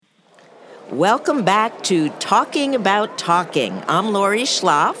Welcome back to Talking About Talking. I'm Lori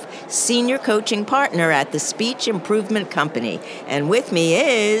Schlaff, Senior Coaching Partner at the Speech Improvement Company. And with me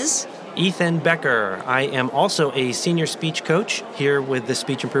is... Ethan Becker. I am also a senior speech coach here with the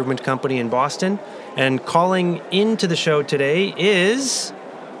Speech Improvement Company in Boston. And calling into the show today is...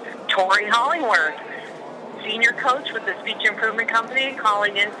 Tori Hollingworth, senior coach with the Speech Improvement Company,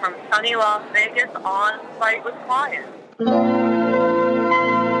 calling in from sunny Las Vegas on site with clients.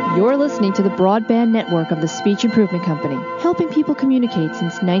 You're listening to the broadband network of the Speech Improvement Company, helping people communicate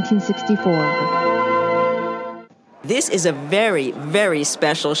since 1964. This is a very, very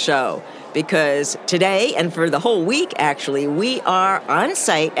special show because today, and for the whole week actually, we are on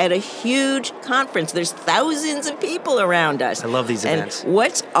site at a huge conference. There's thousands of people around us. I love these events. And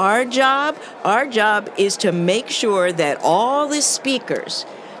what's our job? Our job is to make sure that all the speakers...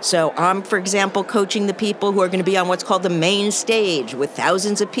 So I'm, for example, coaching the people who are going to be on what's called the main stage with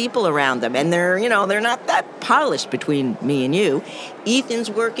thousands of people around them. And they're not that polished between me and you. Ethan's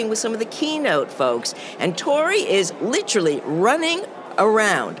working with some of the keynote folks. And Tori is literally running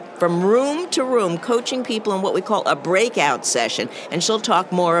around from room to room, coaching people in what we call a breakout session. And she'll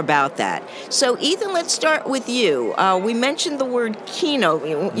talk more about that. So, Ethan, let's start with you. We mentioned the word keynote.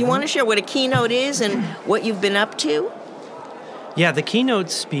 You want to share what a keynote is and what you've been up to? Yeah, the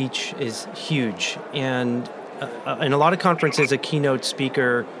keynote speech is huge. And in a lot of conferences, a keynote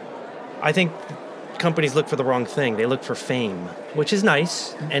speaker, I think companies look for the wrong thing. They look for fame, which is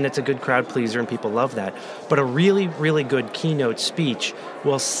nice, and it's a good crowd pleaser, and people love that. But a really, really good keynote speech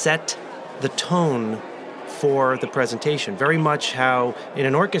will set the tone for the presentation. Very much how in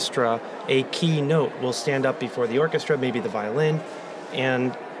an orchestra, a keynote will stand up before the orchestra, maybe the violin,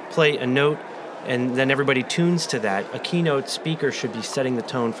 and play a note, and then everybody tunes to that. A keynote speaker should be setting the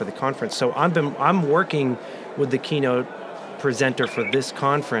tone for the conference. So I'm working with the keynote presenter for this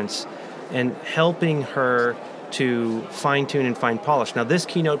conference and helping her to fine-tune and fine-polish. Now, this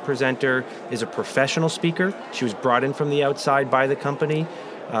keynote presenter is a professional speaker. She was brought in from the outside by the company.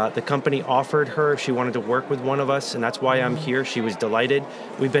 The company offered her if she wanted to work with one of us, and that's why I'm here. She was delighted.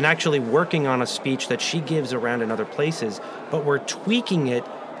 We've been actually working on a speech that she gives around in other places, but we're tweaking it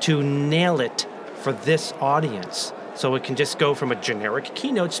to nail it for this audience. So it can just go from a generic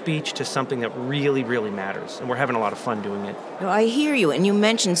keynote speech to something that really, really matters. And we're having a lot of fun doing it. I hear you. And you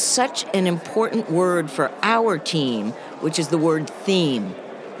mentioned such an important word for our team, which is the word theme.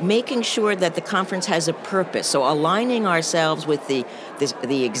 Making sure that the conference has a purpose. So aligning ourselves with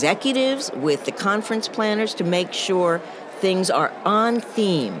the executives, with the conference planners to make sure things are on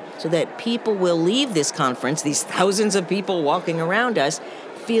theme so that people will leave this conference, these thousands of people walking around us,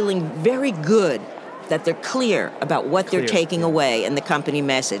 feeling very good that they're clear about what they're taking away and the company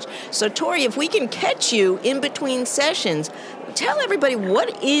message. So, Tori, if we can catch you in between sessions, tell everybody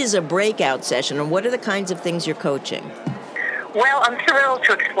what is a breakout session and what are the kinds of things you're coaching? Well, I'm thrilled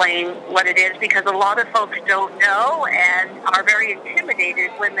to explain what it is because a lot of folks don't know and are very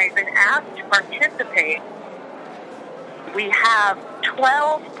intimidated when they've been asked to participate. We have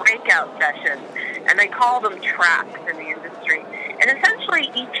 12 breakout sessions, and they call them tracks in the industry. And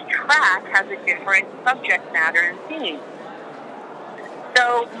essentially, each track has a different subject matter and theme.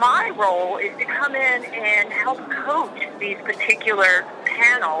 So my role is to come in and help coach these particular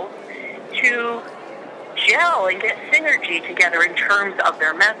panels to gel and get synergy together in terms of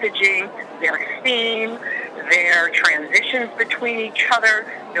their messaging, their theme, their transitions between each other,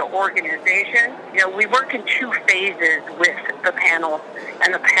 their organization. We work in two phases with the panel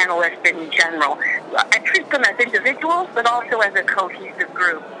and the panelists in general. I treat them as individuals, but also as a cohesive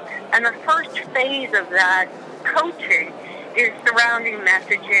group. And the first phase of that coaching is surrounding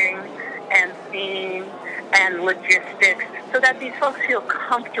messaging and theme and logistics so that these folks feel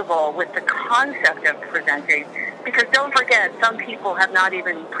comfortable with the concept of presenting. Because don't forget, some people have not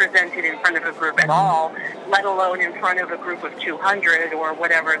even presented in front of a group at all, let alone in front of a group of 200 or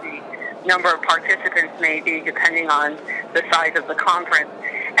whatever the number of participants may be, depending on the size of the conference.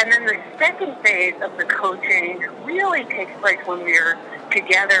 And then the second phase of the coaching really takes place when we're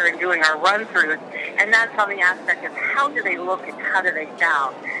together and doing our run-throughs, and that's on the aspect of how do they look and how do they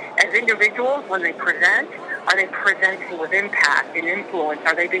sound. As individuals, when they present, are they presenting with impact and influence?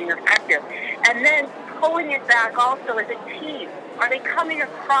 Are they being effective? And then pulling it back also as a team. Are they coming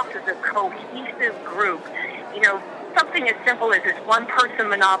across as a cohesive group? Something as simple as this one person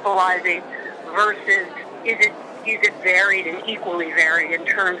monopolizing versus is it varied and equally varied in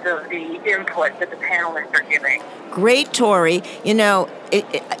terms of the input that the panelists are giving? Great, Tori.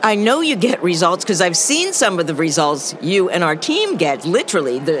 I know you get results because I've seen some of the results you and our team get.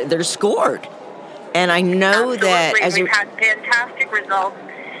 Literally, they're scored. And I know Absolutely. that... We've had fantastic results.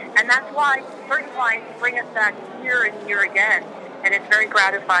 And that's why certain clients bring us back year and year again. And it's very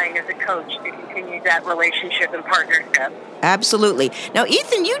gratifying as a coach to continue that relationship and partnership. Absolutely. Now,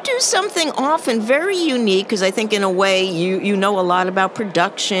 Ethan, you do something often very unique, because I think in a way you know a lot about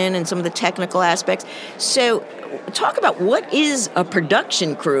production and some of the technical aspects. So talk about what is a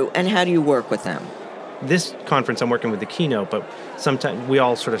production crew and how do you work with them? This conference, I'm working with the keynote, but sometimes we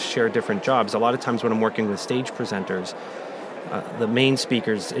all sort of share different jobs. A lot of times when I'm working with stage presenters, the main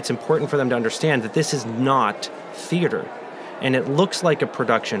speakers, it's important for them to understand that this is not theater. And it looks like a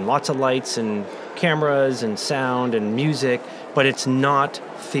production, lots of lights and cameras and sound and music, but it's not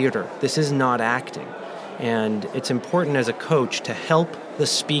theater. This is not acting. And it's important as a coach to help the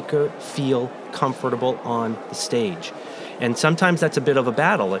speaker feel comfortable on the stage. And sometimes that's a bit of a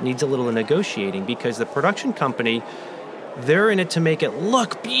battle. It needs a little negotiating because the production company, they're in it to make it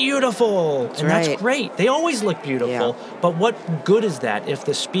look beautiful. That's great. They always look beautiful. Yeah. But what good is that if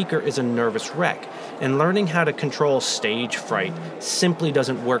the speaker is a nervous wreck? And learning how to control stage fright simply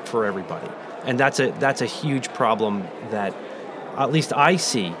doesn't work for everybody. And that's a huge problem that at least I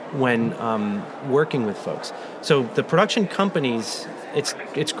see when working with folks. So the production companies,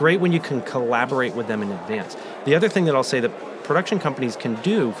 it's great when you can collaborate with them in advance. The other thing that I'll say that production companies can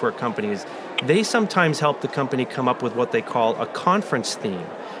do for a company is they sometimes help the company come up with what they call a conference theme.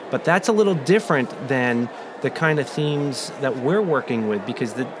 But that's a little different than the kind of themes that we're working with,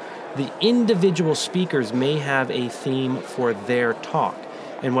 because the individual speakers may have a theme for their talk.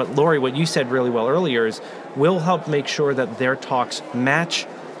 And Lori, what you said really well earlier is we'll help make sure that their talks match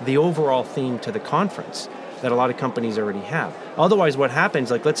the overall theme to the conference that a lot of companies already have. Otherwise, what happens,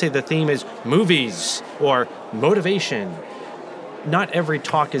 like let's say the theme is movies or motivation, not every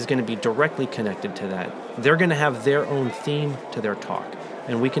talk is going to be directly connected to that. They're going to have their own theme to their talk.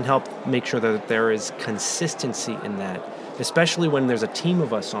 And we can help make sure that there is consistency in that, especially when there's a team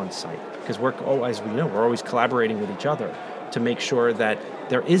of us on site, because as we know, we're always collaborating with each other to make sure that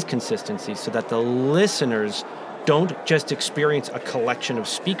there is consistency so that the listeners don't just experience a collection of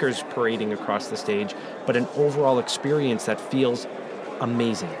speakers parading across the stage, but an overall experience that feels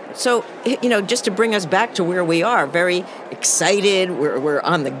amazing. So, just to bring us back to where we are, very excited, we're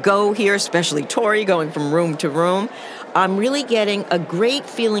on the go here, especially Tori going from room to room. I'm really getting a great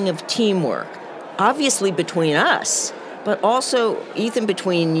feeling of teamwork, obviously between us, but also, Ethan,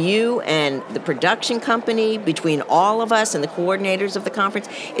 between you and the production company, between all of us and the coordinators of the conference.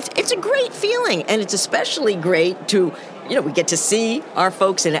 It's a great feeling, and it's especially great to, we get to see our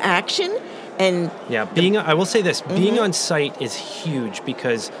folks in action. And I will say this, being on site is huge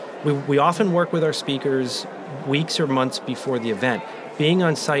because we often work with our speakers weeks or months before the event. Being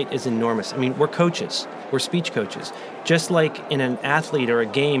on site is enormous. I mean, we're coaches. We're speech coaches. Just like in an athlete or a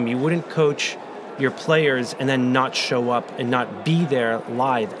game, you wouldn't coach your players and then not show up and not be there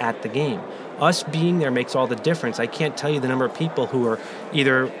live at the game. Us being there makes all the difference. I can't tell you the number of people who are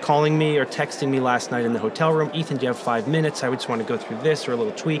either calling me or texting me last night in the hotel room, Ethan, do you have 5 minutes? I would just want to go through this or a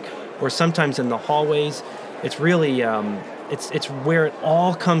little tweak. Or sometimes in the hallways. It's really, it's where it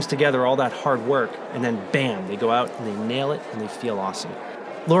all comes together, all that hard work, and then bam, they go out and they nail it and they feel awesome.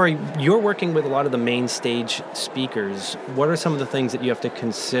 Lori, you're working with a lot of the main stage speakers. What are some of the things that you have to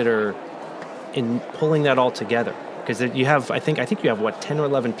consider in pulling that all together? Because you have, I think you have 10 or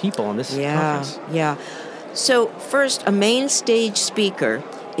 11 people on this conference. Yeah. So first, a main stage speaker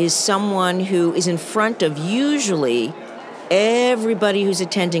is someone who is in front of usually everybody who's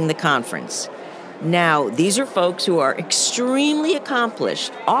attending the conference. Now, these are folks who are extremely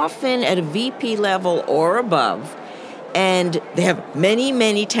accomplished, often at a VP level or above, and they have many,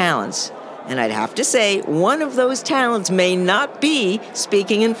 many talents. And I'd have to say, one of those talents may not be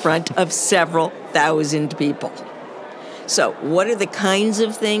speaking in front of several thousand people. So what are the kinds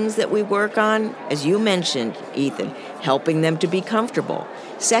of things that we work on? As you mentioned, Ethan, helping them to be comfortable.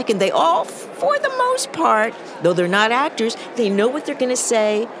 Second, they all, for the most part, though they're not actors, they know what they're going to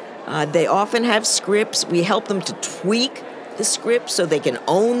say. They often have scripts. We help them to tweak the scripts so they can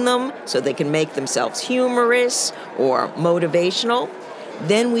own them, so they can make themselves humorous or motivational.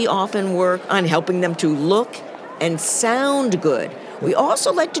 Then we often work on helping them to look and sound good. We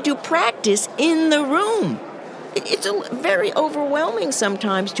also like to do practice in the room. It's very overwhelming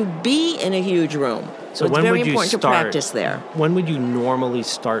sometimes to be in a huge room. So it's very important to practice there. When would you normally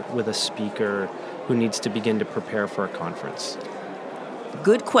start with a speaker who needs to begin to prepare for a conference?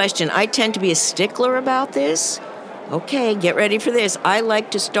 Good question. I tend to be a stickler about this. Okay, get ready for this. I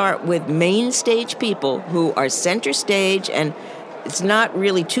like to start with main stage people who are center stage, and it's not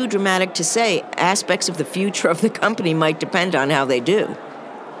really too dramatic to say aspects of the future of the company might depend on how they do.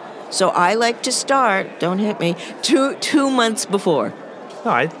 So I like to start, don't hit me, two months before.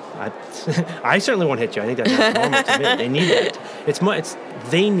 No, I certainly won't hit you. I think that's normal to me. They need that.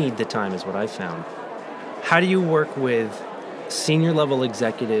 They need the time is what I've found. How do you work with senior level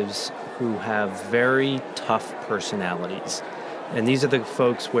executives who have very tough personalities? And these are the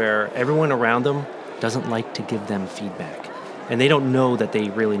folks where everyone around them doesn't like to give them feedback. And they don't know that they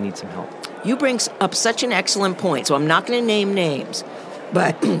really need some help. You bring up such an excellent point, so I'm not going to name names.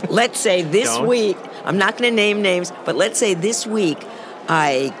 But let's say this week, I'm not going to name names, but let's say this week,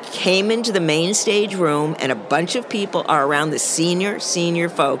 I came into the main stage room and a bunch of people are around the senior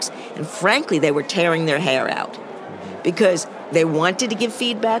folks, and frankly, they were tearing their hair out because they wanted to give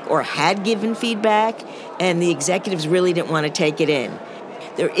feedback or had given feedback, and the executives really didn't want to take it in.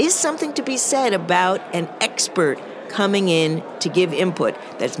 There is something to be said about an expert coming in to give input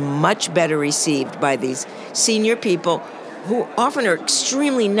that's much better received by these senior people who often are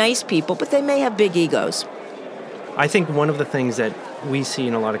extremely nice people, but they may have big egos. I think one of the things that we see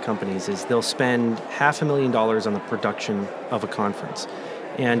in a lot of companies is they'll spend $500,000 on the production of a conference.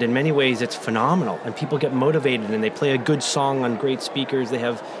 And in many ways, it's phenomenal. And people get motivated and they play a good song on great speakers. They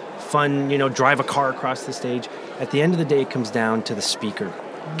have fun, drive a car across the stage. At the end of the day, it comes down to the speaker.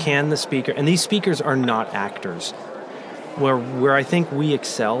 Can the speaker, and these speakers are not actors. Where I think we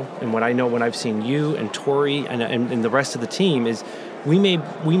excel, and what I know when I've seen you and Tori and the rest of the team is we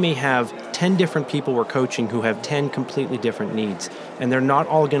may have 10 different people we're coaching who have 10 completely different needs, and they're not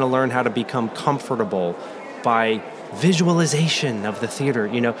all going to learn how to become comfortable by visualization of the theater.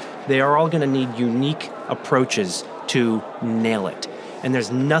 They are all going to need unique approaches to nail it. And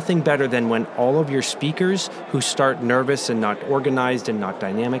there's nothing better than when all of your speakers who start nervous and not organized and not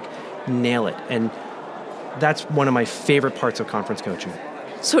dynamic nail it. And that's one of my favorite parts of conference coaching.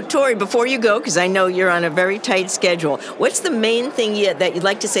 So, Tori, before you go, because I know you're on a very tight schedule, what's the main thing that you'd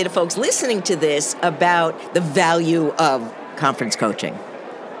like to say to folks listening to this about the value of conference coaching?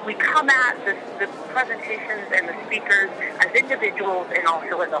 We come at the presentations and the speakers as individuals and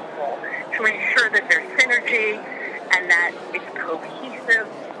also as a whole to ensure that there's synergy and that it's cohesive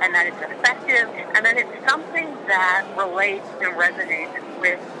and that it's effective and that it's something that relates and resonates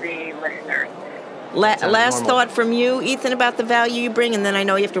with the listeners. Last thought from you, Ethan, about the value you bring, and then I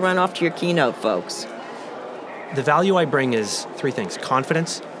know you have to run off to your keynote, folks. The value I bring is three things: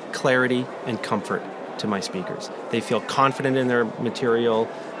 confidence, clarity, and comfort to my speakers. They feel confident in their material,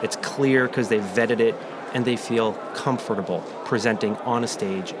 it's clear because they've vetted it, and they feel comfortable presenting on a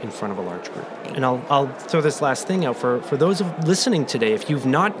stage in front of a large group. And I'll throw this last thing out for those listening today. If you've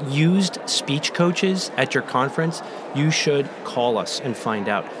not used speech coaches at your conference, you should call us and find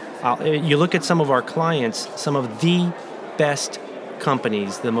out. You look at some of our clients, some of the best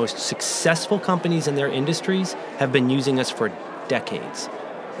companies, the most successful companies in their industries have been using us for decades.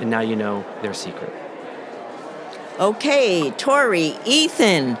 And now you know their secret. Okay, Tori,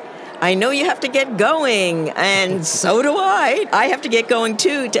 Ethan, I know you have to get going, and so do I. I have to get going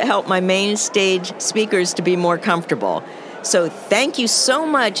too to help my main stage speakers to be more comfortable. So thank you so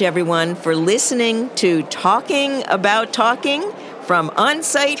much, everyone, for listening to Talking About Talking from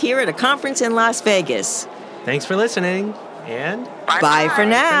on-site here at a conference in Las Vegas. Thanks for listening, and bye for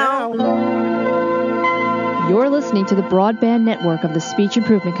now. You're listening to the Broadband Network of the Speech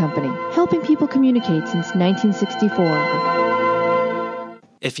Improvement Company, helping people communicate since 1964.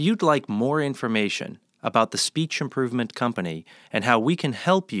 If you'd like more information about the Speech Improvement Company and how we can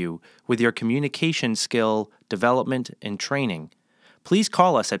help you with your communication skill development and training, please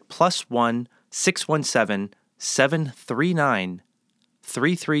call us at +1 617 739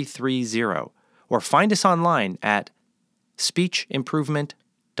 3330 or find us online at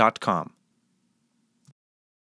speechimprovement.com.